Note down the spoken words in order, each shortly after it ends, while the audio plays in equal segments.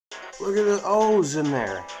Look at the O's in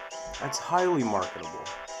there. That's highly marketable.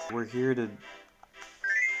 We're here to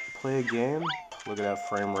play a game. Look at that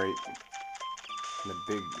frame rate. And the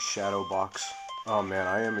big shadow box. Oh man,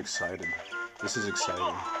 I am excited. This is exciting.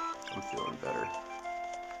 I'm feeling better.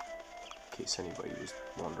 In case anybody was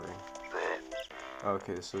wondering.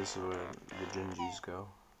 Okay, so this is where the Gingies go.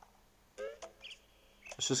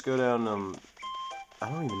 Let's just go down, I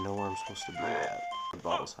don't even know where I'm supposed to be at.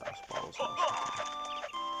 Bottle's house. Okay.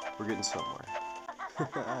 We're getting somewhere.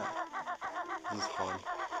 This is fun.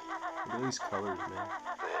 Look at these colors, man.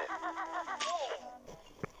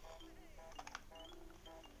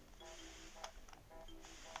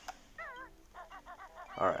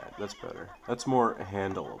 Alright, that's better. That's more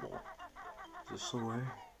handleable. Is this the way?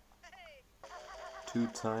 2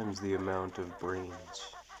 times the amount of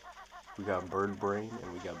brains. We got bird brain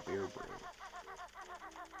and we got bear brain.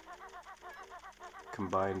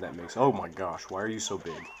 Combined that makes... Oh my gosh, why are you so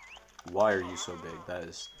big? Why are you so big? That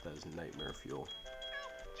is nightmare fuel.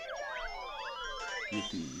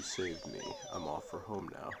 Yippee, you saved me. I'm off for home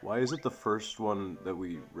now. Why is it the first one that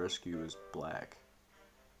we rescue is black?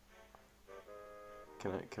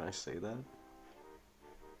 Can I say that?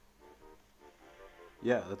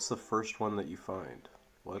 Yeah, that's the first one that you find.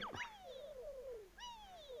 What?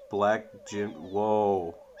 Black Jim.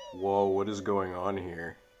 Whoa. Whoa, what is going on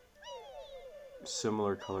here?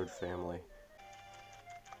 Similar colored family.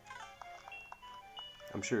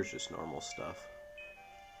 I'm sure it's just normal stuff.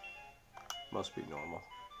 Must be normal.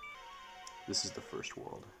 This is the first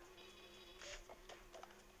world.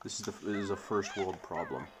 This is a first world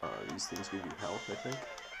problem. These things give you health, I think.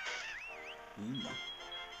 Eee.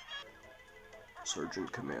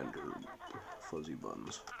 Sergeant Commander Fuzzy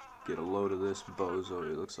Buns. Get a load of this bozo.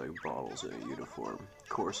 He looks like Bottles in a uniform. Of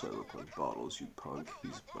course I look like Bottles, you punk.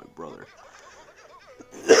 He's my brother.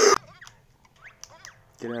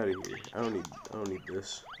 Get out of here. I don't need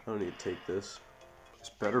this. I don't need to take this. This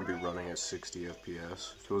better be running at 60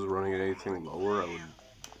 FPS. If it was running at anything lower, I would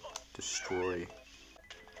destroy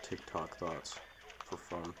TikTok thoughts for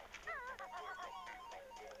fun.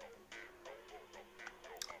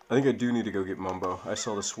 I think I do need to go get Mumbo. I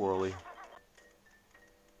saw the swirly.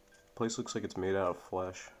 Place looks like it's made out of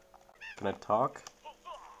flesh. Can I talk?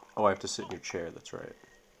 Oh, I have to sit in your chair, that's right.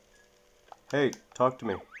 Hey, talk to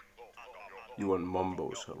me. You want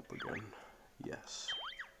Mumbo's help again? Yes.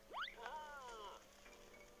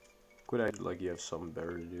 Quit acting like you have something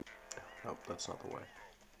better to do. Nope, that's not the way.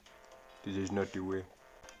 This is not the way.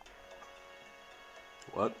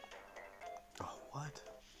 What? Oh, what?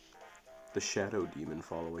 The shadow demon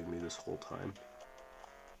following me this whole time.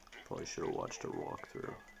 Probably should have watched a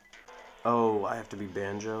walkthrough. Oh, I have to be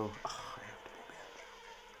Banjo? Oh, I have to be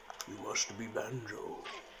Banjo. You must be Banjo.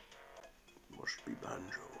 You must be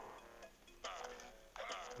Banjo.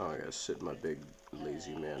 Oh, I gotta sit in my big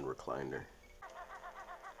lazy man recliner.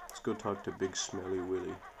 Let's go talk to Big Smelly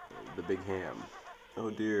Willy, the big ham. Oh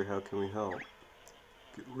dear, how can we help?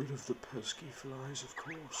 Get rid of the pesky flies, of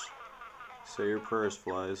course. Say your prayers,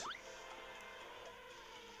 flies.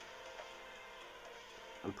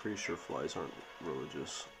 I'm pretty sure flies aren't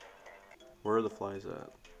religious. Where are the flies at?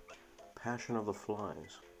 Passion of the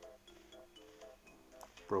flies.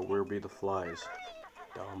 Bro, where be the flies?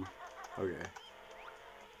 Dumb. Okay.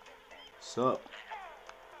 Sup?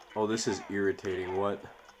 Oh, this is irritating. What?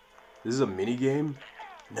 This is a mini game?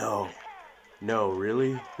 No. No,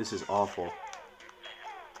 really? This is awful.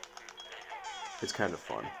 It's kind of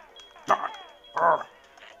fun.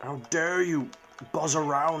 How dare you buzz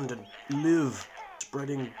around and live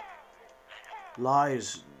spreading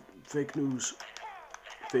lies, fake news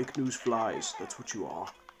flies. That's what you are.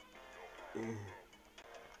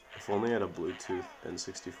 If only I had a Bluetooth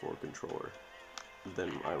N64 controller,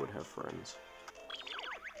 then I would have friends.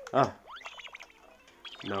 Ah!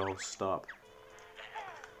 No, stop.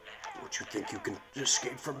 What, you think you can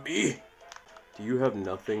escape from me? Do you have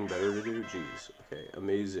nothing better to do? Jeez. Okay,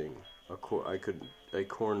 amazing. I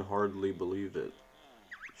corn hardly believe it.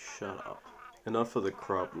 Shut up. Enough of the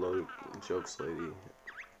crop load jokes, lady.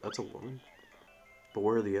 That's a woman? But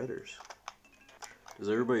where are the others? Does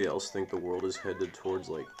everybody else think the world is headed towards,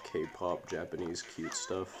 like, K-pop, Japanese cute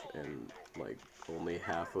stuff, and, like, only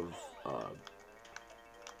half of,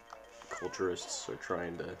 culturists are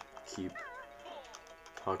trying to keep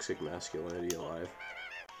toxic masculinity alive?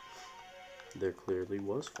 There clearly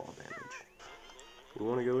was fall damage. We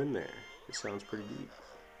want to go in there. It sounds pretty deep.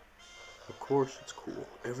 Of course it's cool.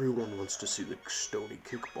 Everyone wants to see the stony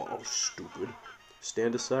kickball, stupid.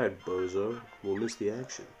 Stand aside, bozo. We'll miss the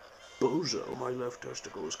action. Bozo, my left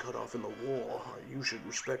testicle is cut off in the war. You should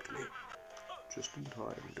respect me. Just in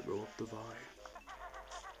time to go up the vine.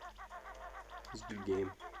 It's a good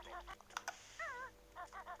game.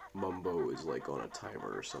 Mumbo is like on a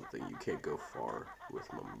timer or something. You can't go far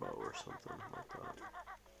with Mumbo or something like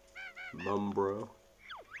that. Mumbro.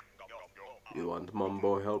 You want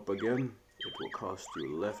Mumbo help again? It will cost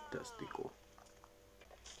you left testicle.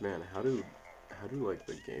 Man, how do like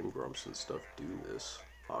the Game Grumps and stuff do this?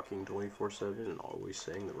 Talking 24/7 and always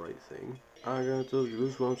saying the right thing. I got those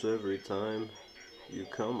goosebumps every time you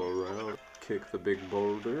come around. Kick the big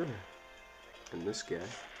boulder. And this guy.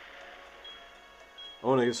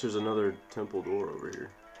 Oh, and I guess there's another temple door over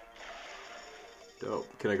here.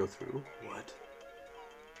 Dope. Can I go through? What?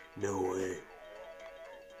 No way.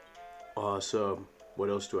 Awesome. What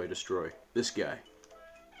else do I destroy? This guy.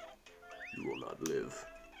 You will not live.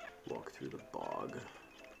 Walk through the bog.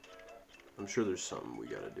 I'm sure there's something we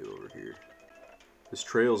gotta do over here. This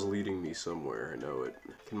trail's leading me somewhere, I know it.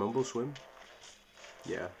 Can Mumbo swim?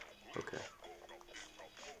 Yeah. Okay.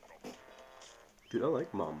 Dude, I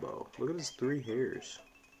like Mumbo. Look at his 3 hairs.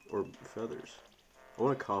 Or feathers. I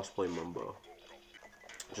want to cosplay Mumbo.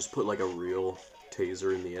 Just put like a real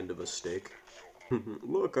taser in the end of a stick.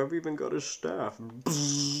 Look, I've even got a staff.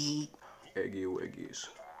 Eggy weggies.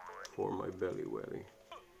 For my belly welly.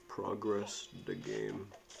 Progress the game.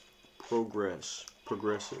 Progress.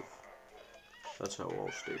 Progressive. That's how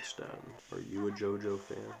all states stand. Are you a JoJo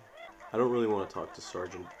fan? I don't really want to talk to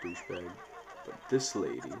Sergeant Douchebag, but this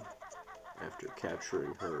lady, after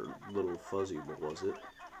capturing her little fuzzy, what was it?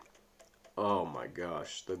 Oh my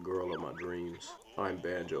gosh, the girl of my dreams. I'm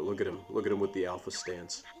Banjo. Look at him. Look at him with the alpha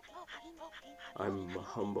stance. I'm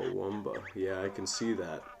Humbawumba. Yeah, I can see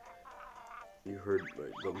that. You heard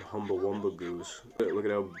the Humbawumba goose. Look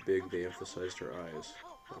at how big they emphasized her eyes.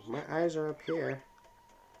 My eyes are up here.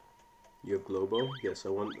 You have Globo? Yes, I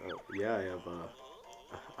want... yeah, I have,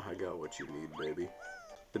 I got what you need, baby.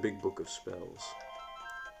 The big book of spells.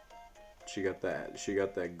 She got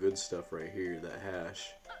that good stuff right here, that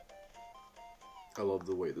hash. I love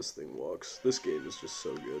the way this thing walks. This game is just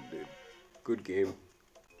so good, dude. Good game.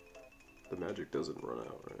 The magic doesn't run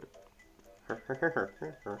out, right?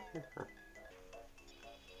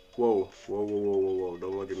 Whoa, whoa, whoa, whoa, whoa, whoa,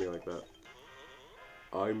 don't look at me like that.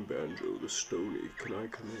 I'm Banjo the Stony, can I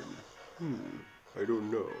come in? I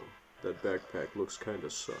don't know. That backpack looks kinda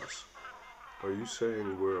sus. Are you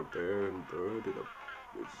saying we're a bear and bird in a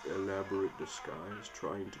elaborate disguise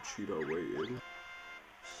trying to cheat our way in?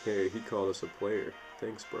 Hey, he called us a player.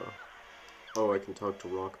 Thanks, bro. Oh, I can talk to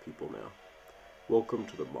rock people now. Welcome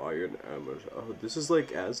to the Mayan Amazon. Oh, this is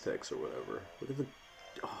like Aztecs or whatever.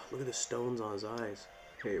 Look at the stones on his eyes.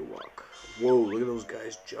 Hey, walk. Whoa, look at those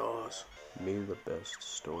guys' jaws. May the best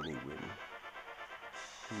Stony win.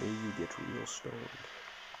 May you get real stoned.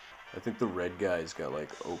 I think the red guy's got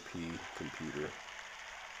like OP computer.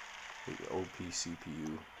 Like OP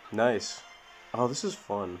CPU. Nice. Oh, this is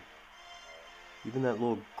fun. Even that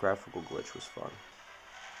little graphical glitch was fun.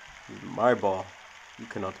 My ball. You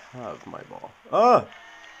cannot have my ball. Ah!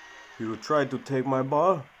 You tried to take my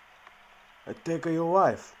ball? I take your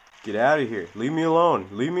wife. Get out of here. Leave me alone.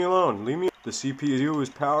 Leave me alone. Leave me. The CPU is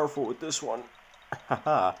powerful with this one.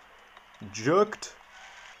 Haha. Juked.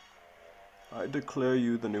 I declare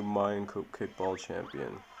you the new Mayan kickball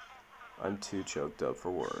champion. I'm too choked up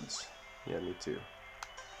for words. Yeah, me too.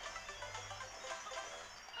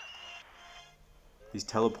 These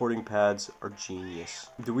teleporting pads are genius.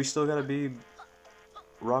 Do we still gotta be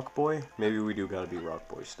Rock Boy? Maybe we do gotta be Rock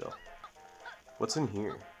Boy still. What's in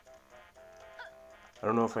here? I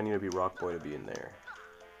don't know if I need to be Rock Boy to be in there.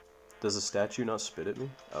 Does the statue not spit at me?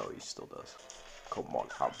 Oh, he still does. Come on,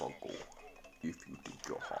 Habuncle. If you think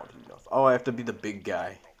you're hard enough. Oh, I have to be the big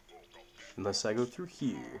guy. Unless I go through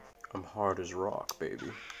here. I'm hard as rock,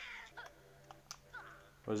 baby.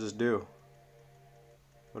 What does this do?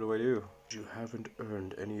 What do I do? You haven't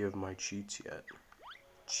earned any of my cheats yet.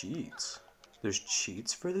 Cheats? There's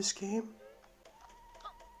cheats for this game?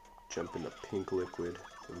 Jump in the pink liquid.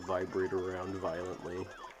 Vibrate around violently.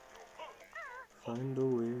 Find a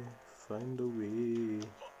way, find a way.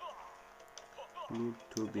 Need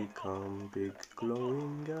to become big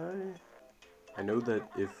glowing guy. I know that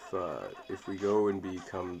if we go and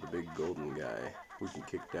become the big golden guy, we can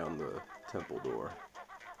kick down the temple door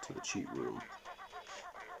to the cheat room.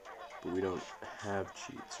 But we don't have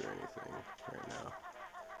cheats or anything right now.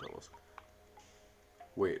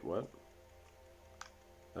 Wait, what?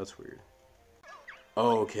 That's weird.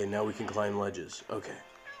 Oh, okay, now we can climb ledges. Okay.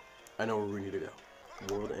 I know where we need to go.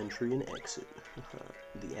 World entry and exit.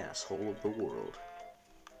 The asshole of the world.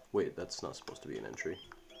 Wait, that's not supposed to be an entry.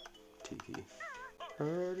 Tee-hee.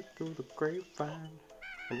 Heard it through the grapevine,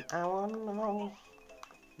 and I wanna know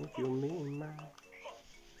if you mean mine.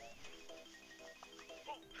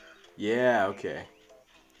 Yeah, okay.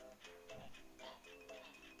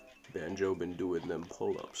 Banjo been doing them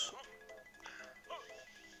pull-ups.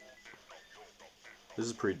 This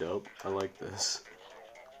is pretty dope. I like this.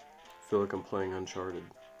 I feel like I'm playing Uncharted.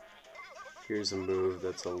 Here's a move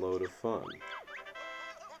that's a load of fun.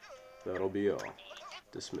 That'll be all.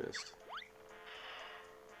 Dismissed.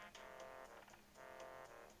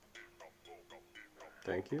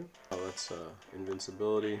 Thank you. Oh, that's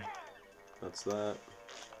invincibility. That's that.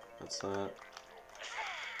 That's that.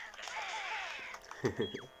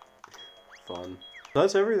 Fun.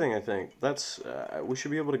 That's everything, I think. That's, we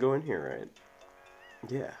should be able to go in here, right?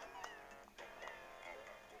 Yeah.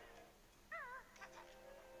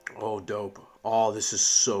 Oh, dope. Oh, this is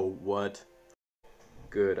so what?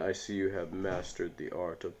 Good, I see you have mastered the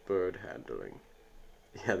art of bird handling.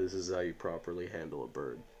 Yeah, this is how you properly handle a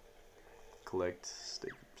bird. Collect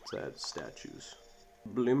statues.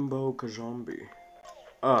 𝙉𝙊𝙏𝙄𝙁𝙄𝙊𝙉.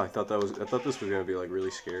 Oh, I thought this was gonna be like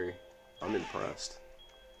really scary. I'm impressed.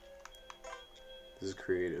 This is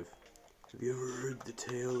creative. Have you ever heard the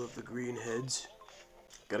tale of the green heads?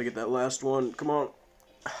 Gotta get that last one. Come on.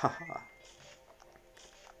 Haha.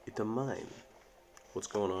 It's a mine. What's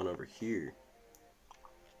going on over here?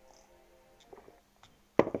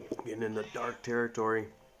 Getting in the dark territory.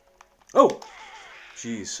 Oh!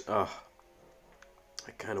 Jeez. That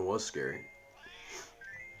kind of was scary.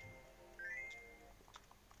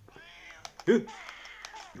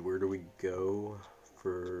 Where do we go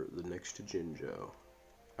for the next Jinjo?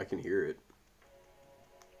 I can hear it.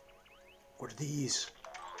 What are these?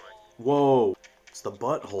 Whoa! It's the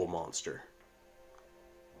butthole monster.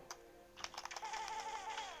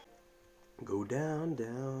 Go down,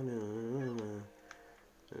 down,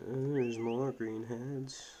 there's more green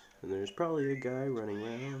heads. And there's probably a guy running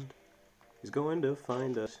around. He's going to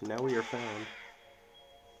find us. Now we are found.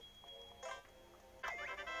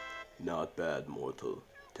 Not bad, mortal.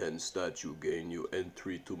 10 statue gain you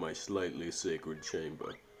entry to my slightly sacred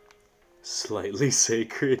chamber. Slightly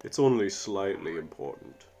sacred? It's only slightly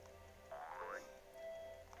important.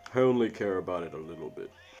 I only care about it a little bit.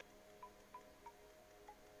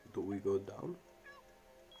 Do we go down?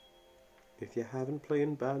 If you haven't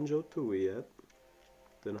played Banjo Tooie yet,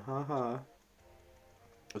 then haha.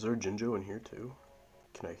 Is there a Jinjo in here too?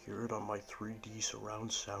 Can I hear it on my 3D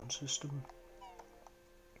surround sound system?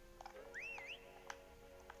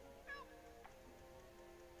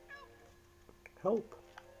 Help.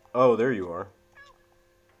 Oh, there you are.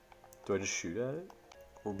 Do I just shoot at it?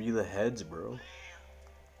 Or be the heads, bro?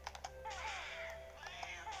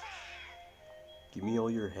 Give me all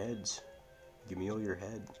your heads. Give me all your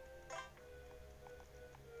head.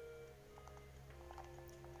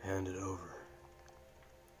 Hand it over.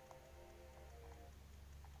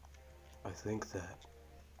 I think that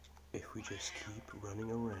if we just keep running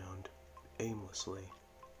around aimlessly,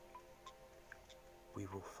 we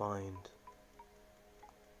will find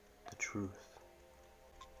the truth.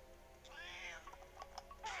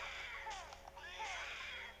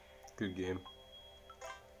 Good game.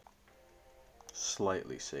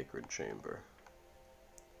 Slightly sacred chamber.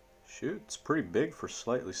 Shoot, it's pretty big for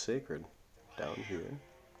slightly sacred. Down here.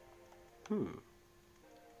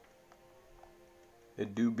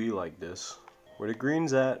 It do be like this. Where the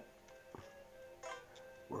greens at?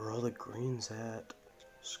 Where are all the greens at?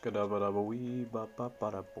 Skadabadabawee ba ba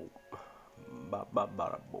ba da bo. Ba ba ba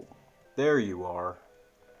da bo. There you are.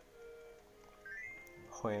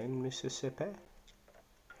 When Mississippi?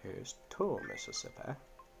 Here's to Mississippi.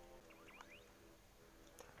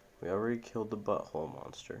 We already killed the butthole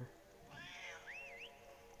monster.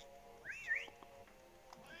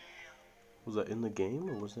 Was that in the game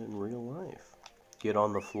or was that in real life? Get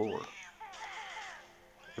on the floor.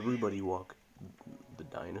 Everybody walk the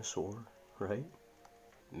dinosaur, right?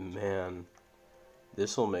 Man,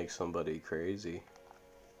 this'll make somebody crazy.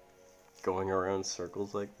 Going around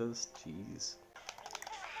circles like this? Jeez.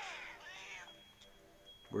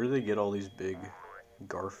 Where do they get all these big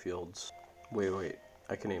Garfields? Wait.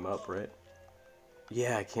 I can aim up, right?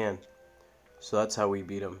 Yeah, I can. So that's how we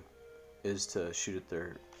beat them, is to shoot at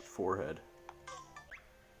their forehead.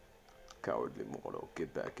 Cowardly mortal,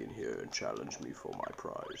 get back in here and challenge me for my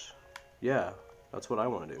prize. Yeah, that's what I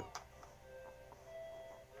want to do.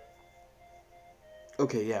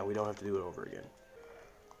 Okay, yeah, we don't have to do it over again.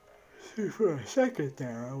 See, for a second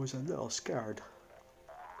there, I was a little scared.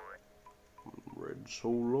 Red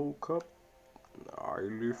Solo Cup, I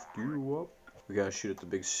lift you up. We gotta shoot at the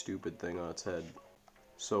big stupid thing on its head.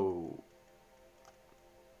 So...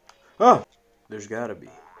 Ah! There's gotta be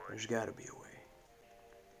a way.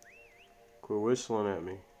 Quit whistling at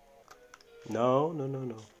me. No.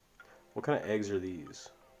 What kind of eggs are these?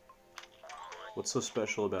 What's so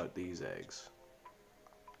special about these eggs?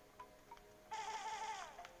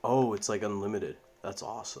 Oh, it's like unlimited. That's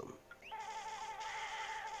awesome.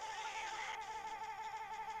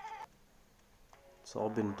 It's all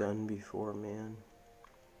been done before, man.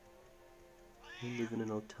 You're living in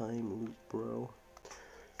a time loop, bro.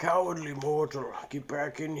 Cowardly mortal, get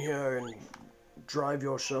back in here and drive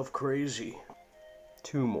yourself crazy.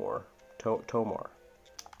 Two more. Tomar.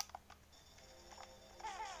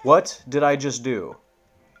 What did I just do?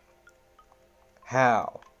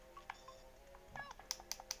 How?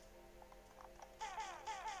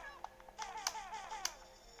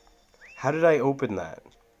 How did I open that?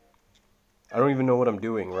 I don't even know what I'm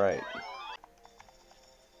doing right.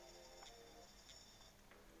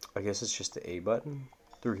 I guess it's just the A button?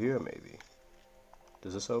 Through here, maybe.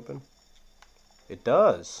 Does this open? It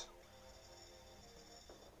does!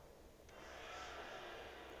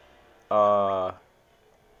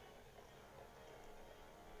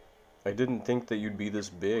 I didn't think that you'd be this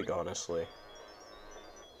big, honestly.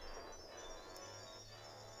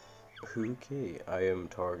 Okay, I am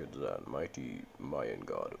𝙁𝙁𝙄𝙁𝙄𝙁, mighty Mayan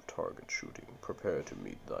god of target shooting. Prepare to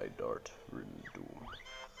meet thy dart-ridden doom.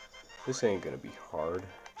 This ain't gonna be hard.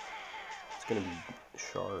 It's gonna be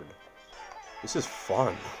shard. This is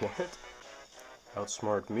fun. What?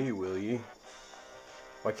 Outsmart me, will ye?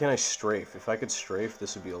 Why can't I strafe? If I could strafe,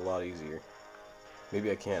 this would be a lot easier.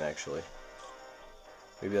 Maybe I can't, actually.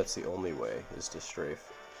 Maybe that's the only way, is to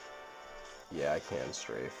strafe. Yeah, I can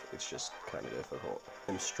strafe. It's just kind of difficult.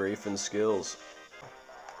 And strafing skills.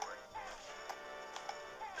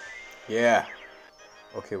 Yeah!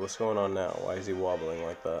 Okay, what's going on now? Why is he wobbling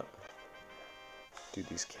like that? Dude,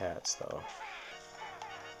 these cats, though.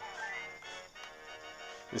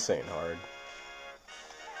 This ain't hard.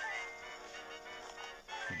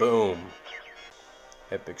 Boom!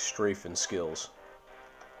 Epic strafing skills.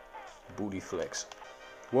 Booty flex.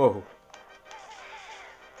 Whoa!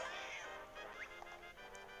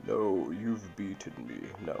 No, you've beaten me.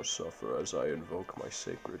 Now suffer as I invoke my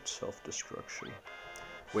sacred self-destruction.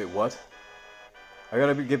 Wait, what? I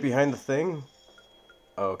gotta get behind the thing?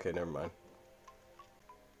 Oh, okay, never mind.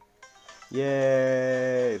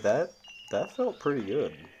 Yay! That felt pretty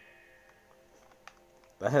good.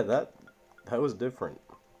 That was different.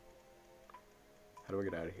 How do I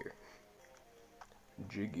get out of here?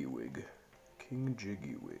 𝙂𝙰𝙉𝙁𝙄𝙁𝙁𝙁. King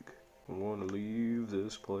𝙂𝙰𝙉𝙁. I wanna leave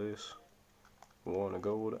this place. I wanna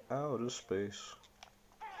go to outer space.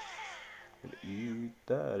 And eat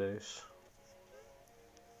that ace.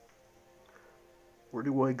 Where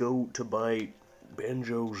do I go to buy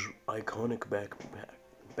Banjo's iconic backpack?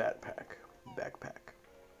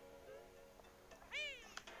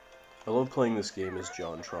 I love playing this game as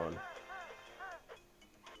JonTron.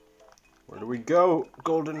 Where do we go,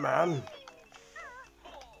 Golden Man?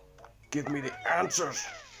 Give me the answers.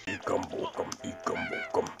 Come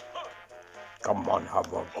on, have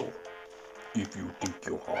a go. If you think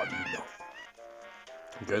you're hard enough.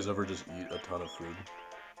 You guys ever just eat a ton of food?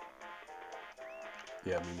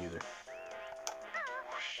 Yeah, me neither.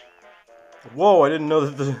 Whoa, I didn't know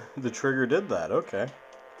that the trigger did that. Okay.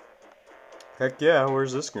 Heck yeah,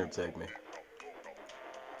 where's this gonna take me?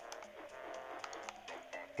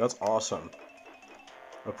 That's awesome.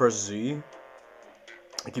 I press Z.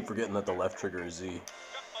 I keep forgetting that the left trigger is Z.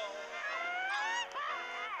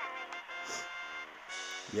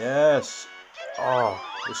 Yes! Oh,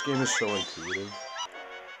 this game is so intuitive.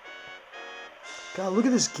 God, look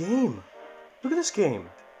at this game! Look at this game!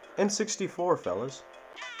 N64, fellas.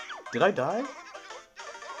 Did I die?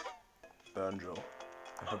 Banjo,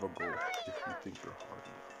 I have a goal if you think you're hard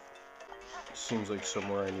enough. Seems like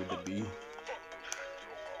somewhere I need to be.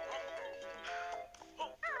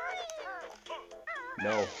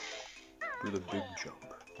 No. Do the big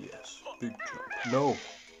jump. Yes, big jump. No.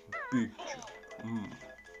 Big jump.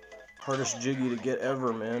 Hardest Jiggy to get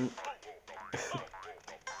ever, man.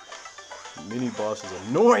 Mini boss is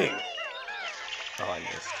annoying! Oh, I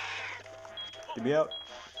missed. Get me out.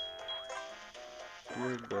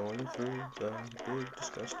 We're going through the big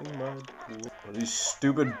disgusting mud pool. What do these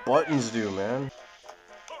stupid buttons do, man?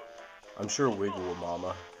 I'm sure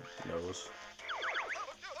𝙂𝘼𝙉𝙁𝙄𝙁𝙁 knows.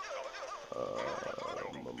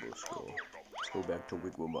 Mumbo scroll. Let's go back to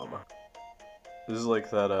𝙂𝘼𝙉𝙁𝙁. This is like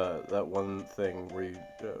that one thing where you,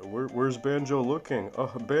 where's Banjo looking?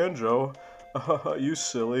 Banjo? You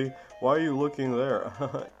silly. Why are you looking there?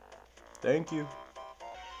 Thank you.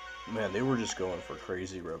 Man, they were just going for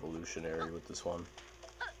crazy revolutionary with this one.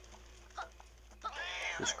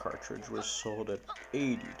 This cartridge was sold at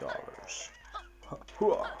 $80.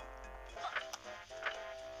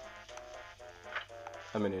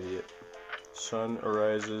 I'm an idiot. Sun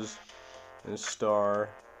arises and a star,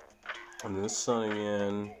 and then the sun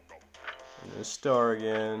again, and then a star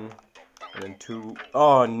again, and then two.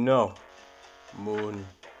 Oh no! Moon.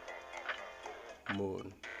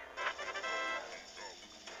 Moon.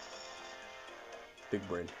 Big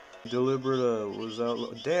brain. Deliberate was out.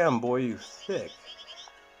 Damn, boy, you thick.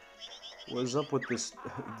 What is up with this?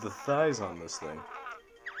 The thighs on this thing.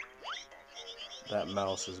 That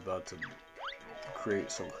mouse is about to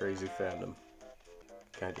create some crazy fandom.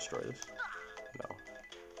 Can I destroy this? No.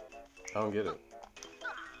 I don't get it.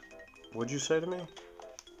 What'd you say to me?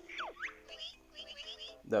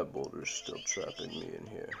 That boulder's still trapping me in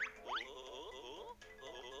here.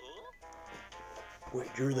 Wait,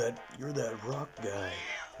 you're that rock guy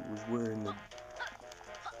who was wearing the...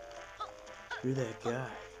 You're that guy.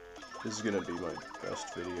 This is gonna be my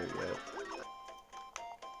best video yet.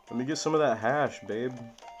 Let me get some of that hash, babe.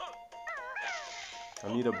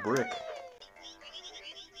 I need a brick.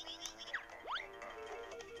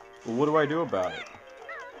 Well, what do I do about it?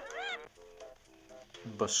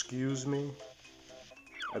 Excuse me?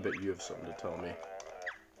 I bet you have something to tell me.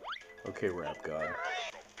 Okay, rap god.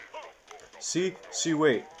 See,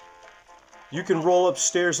 wait. You can roll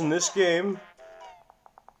upstairs in this game,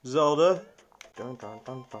 Zelda. Dun, dun,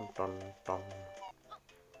 dun, dun, dun, dun.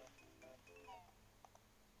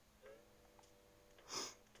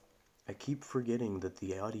 I keep forgetting that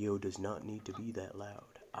the audio does not need to be that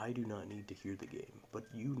loud. I do not need to hear the game, but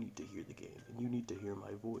you need to hear the game, and you need to hear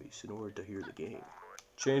my voice in order to hear the game.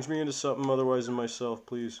 Change me into something otherwise than myself,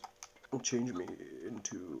 please. Change me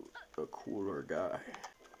into a cooler guy.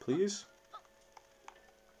 Please?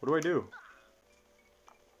 What do I do?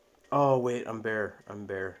 Oh, wait, I'm bear. I'm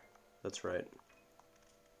bear. That's right.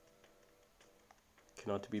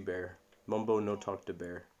 Cannot to be bear. Mumbo no talk to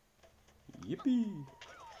bear. Yippee!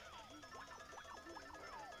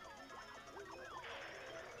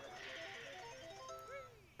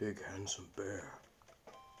 Big handsome bear.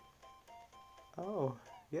 Oh,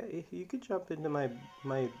 yeah, you could jump into my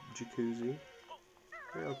jacuzzi.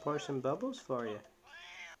 I'll pour some bubbles for you.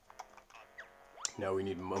 Now we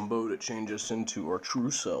need Mumbo to change us into our true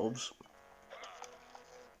selves.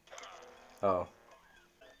 Oh.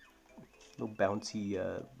 Little bouncy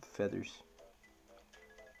feathers.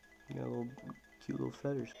 You got little cute little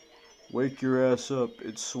feathers. Wake your ass up,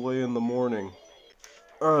 it's sway in the morning.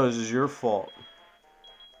 Oh, this is your fault.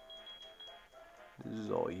 This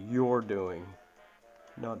is all you're doing,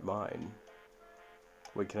 not mine.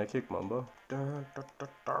 Wait, can I kick Mumbo?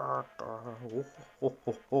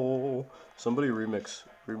 Somebody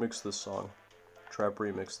remix this song. Trap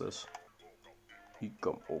remix this.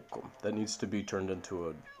 Ecum okum. That needs to be turned into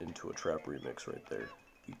a trap remix right there.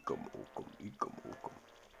 Ecum okum, ecum okum.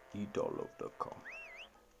 Eat all of the cum.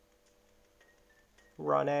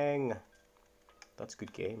 Running. That's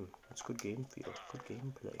good game. That's good game feel. Good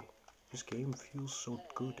gameplay. This game feels so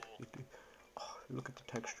good. Oh, look at the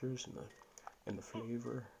textures and the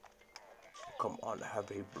flavor. Come on,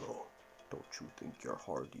 have a blow. Don't you think you're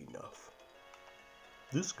hard enough?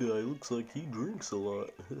 This guy looks like he drinks a lot.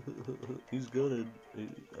 He's got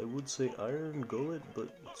I would say iron gullet, but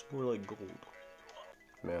it's more like gold.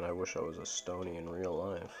 Man, I wish I was a Stony in real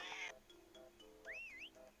life.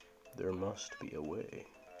 There must be a way.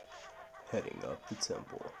 Heading up the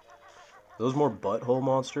temple. Are those more butthole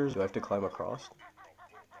monsters? Do I have to climb across?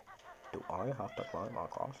 Do I have to climb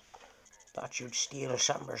across? Thought you'd steal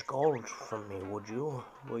Summer's gold from me, would you?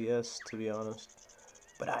 Well, yes, to be honest.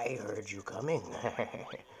 But I heard you coming.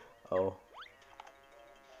 Oh.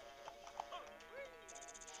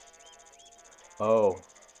 Oh.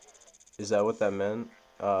 Is that what that meant?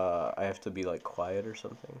 I have to be, like, quiet or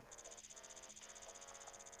something?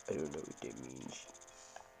 I don't know what that means.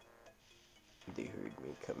 They heard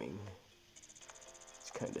me coming.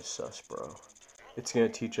 It's kinda sus, bro. It's gonna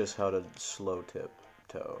teach us how to slow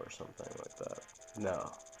tiptoe or something like that.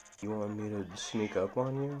 No. You want me to sneak up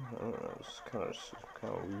on you? I don't know, it's kinda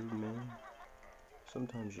weird, man.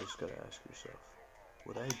 Sometimes you just gotta ask yourself,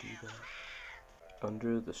 would I do that?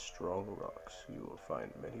 Under the strong rocks, you will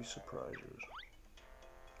find many surprises.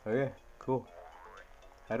 Okay, cool.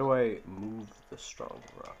 How do I move the strong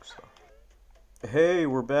rocks, though? Hey,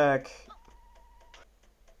 we're back!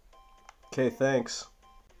 Okay, thanks.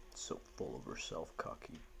 So full of herself,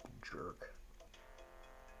 cocky jerk.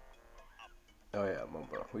 Oh yeah,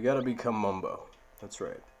 Mumbo. We gotta become Mumbo. That's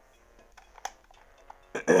right.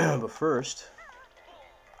 But first...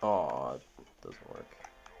 Aw, it doesn't work.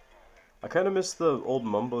 I kinda miss the old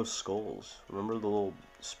Mumbo skulls. Remember the little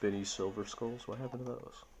spinny silver skulls? What happened to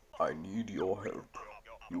those? I need your help.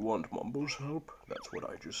 You want Mumbo's help? That's what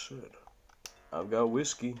I just said. I've got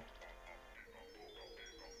whiskey.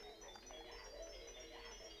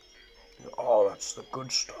 That's the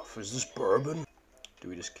good stuff. Is this bourbon? Do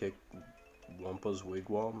we just kick Wampa's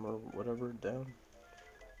wigwam or whatever down?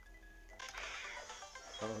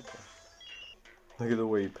 Oh, okay. Look at the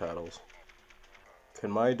way he paddles. Can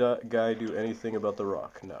my guy do anything about the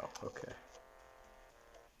rock? No. Okay.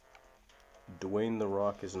 Dwayne the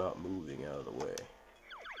Rock is not moving out of the way.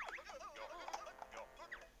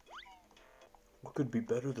 What could be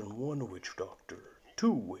better than one witch doctor?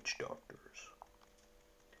 2 witch doctors.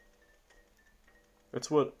 That's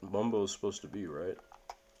what Mumbo's supposed to be, right?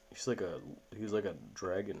 He's like a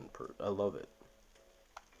dragon I love it.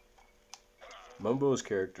 Mumbo's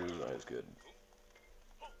character design is good.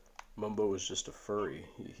 Mumbo was just a furry.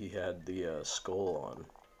 He had the skull on.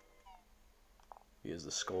 He has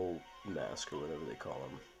the skull mask or whatever they call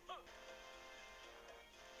him.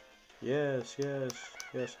 Yes, yes,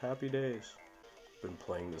 yes, happy days. Been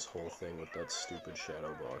playing this whole thing with that stupid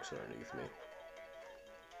shadow box underneath me.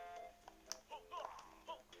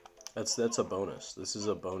 That's a bonus. This is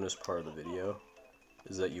a bonus part of the video,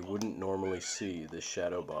 is that you wouldn't normally see this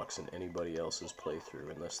shadow box in anybody else's playthrough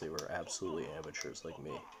unless they were absolutely amateurs like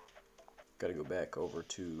me. Gotta go back over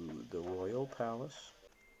to the Royal Palace.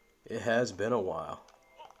 It has been a while.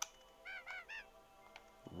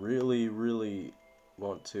 Really, really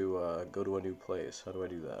want to go to a new place. How do I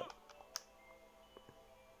do that?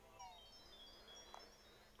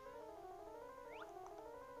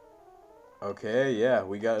 Okay, yeah,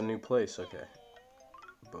 we got a new place. Okay.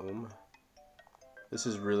 Boom. This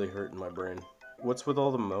is really hurting my brain. What's with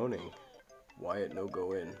all the moaning? Wyatt, no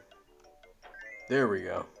go in. There we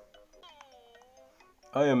go.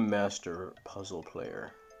 I am master puzzle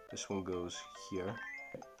player. This one goes here.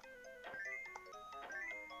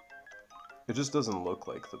 It just doesn't look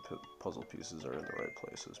like the puzzle pieces are in the right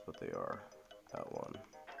places, but they are. That one.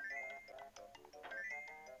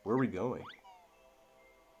 Where are we going?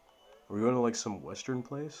 Are we going to like some western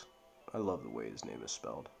place? I love the way his name is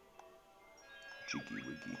spelled. Jiggy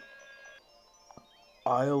Wiggy.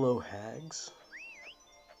 𝙂𝘼𝙉𝙏𝙄𝙁𝙄𝙊?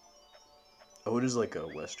 Oh, it is like a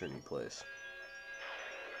westerny place.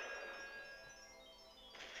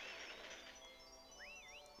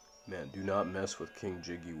 Man, do not mess with King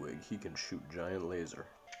Jiggywig. He can shoot giant laser.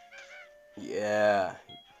 Yeah,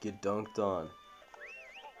 get dunked on.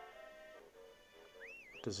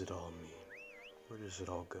 What does it all mean? Where does it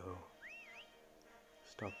all go?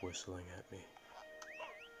 Stop whistling at me.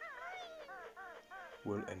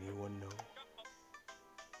 Will anyone know?